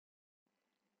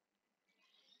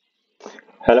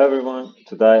Hello everyone.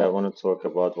 Today I want to talk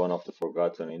about one of the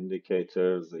forgotten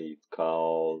indicators. It's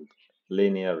called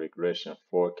linear regression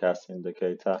forecast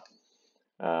indicator.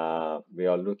 We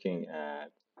are looking at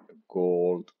a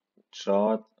gold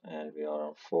chart and we are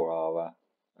on 4-hour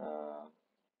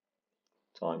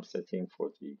time setting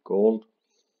for the gold.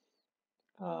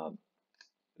 Um,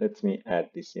 Let me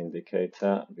add this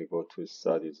indicator. We go to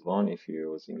studies one if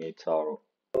you're using 8-hour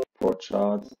pro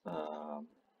charts.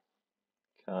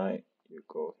 Okay, you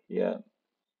go here.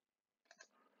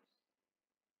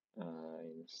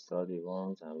 In study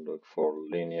ones and look for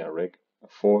linear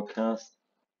forecast.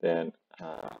 Then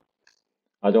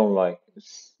I don't like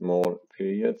small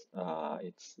periods.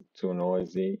 It's too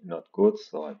noisy, not good.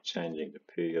 So I'm changing the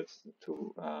periods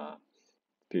to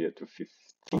period to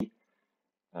 50.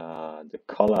 The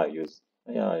color I use,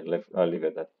 yeah, I leave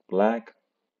it at black.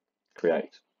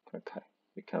 Create. Okay,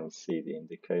 you can see the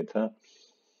indicator.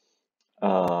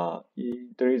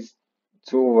 There is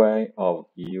two way of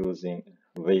using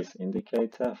this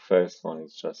indicator. First one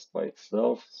is just by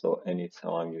itself. So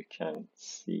anytime you can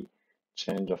see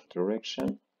change of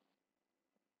direction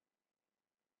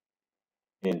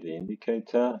in the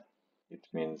indicator, it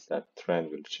means that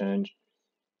trend will change,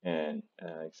 and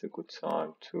it's a good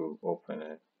time to open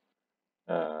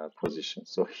a position.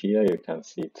 So here you can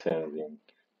see turning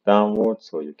downward,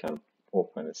 so you can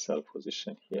open a sell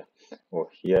position here, or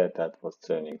here that was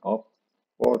turning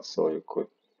upward, so you could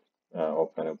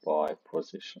open a buy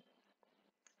position.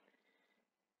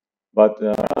 But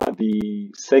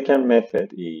the second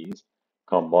method is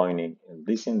combining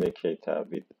this indicator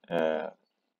with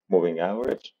moving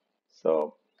average.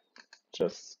 So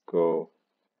just go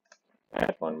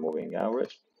add one moving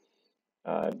average.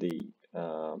 The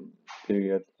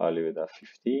period I'll leave it at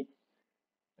 50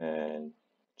 and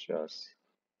just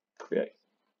create.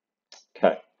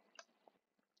 Okay.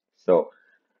 So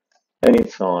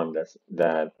anytime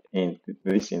that in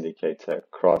this indicator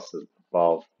crosses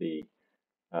above the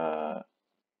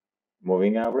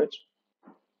moving average,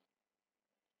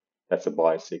 that's a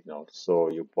buy signal. So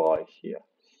you buy here.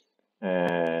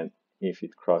 And if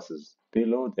it crosses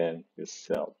below, then you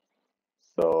sell.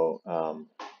 So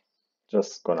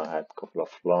just gonna add a couple of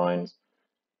lines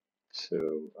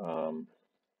to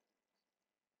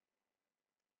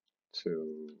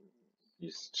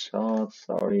this chart.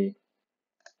 Sorry,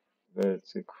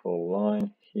 vertical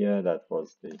line here. That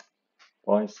was the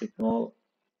buy signal,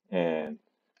 and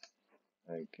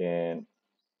again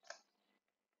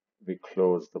we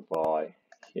close the buy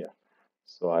here.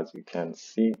 So as you can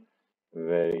see,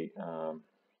 very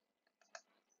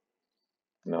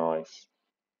nice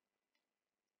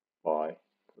buy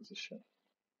position.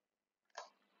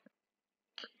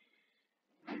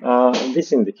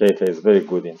 This indicator is very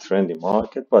good in trendy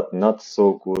market, but not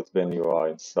so good when you are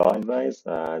in sideways,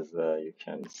 as you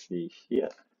can see here.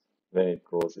 When it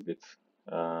goes a bit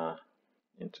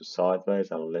into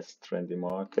sideways and less trendy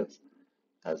markets,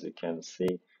 as you can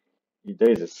see, there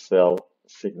is a sell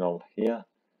signal here,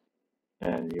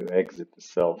 and you exit the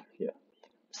sell here.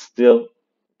 Still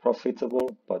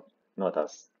profitable, but not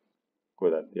as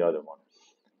good as the other one.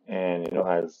 And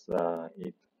as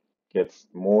it gets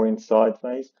more in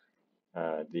sideways,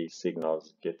 the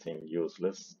signals getting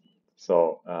useless.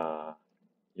 So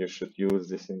you should use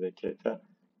this indicator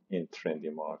in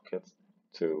trendy markets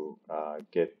to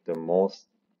get the most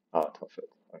out of it.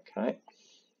 Okay.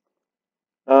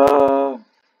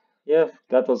 Yeah,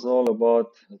 that was all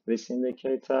about this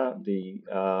indicator. The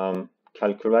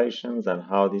calculations and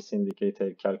how this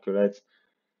indicator calculates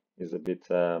is a bit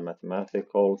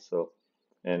mathematical, so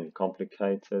and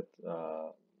complicated.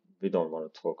 We don't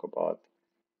want to talk about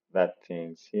that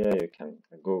things here. You can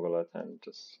Google it and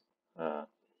just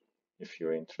if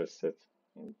you're interested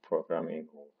in programming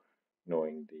or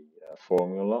knowing the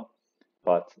formula.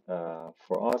 But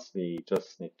for us, we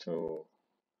just need to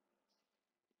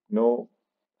know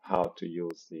how to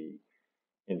use the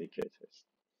indicators.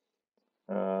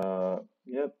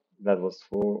 Yep, that was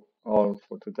for all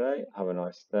for today. Have a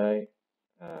nice day.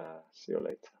 See you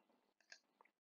later.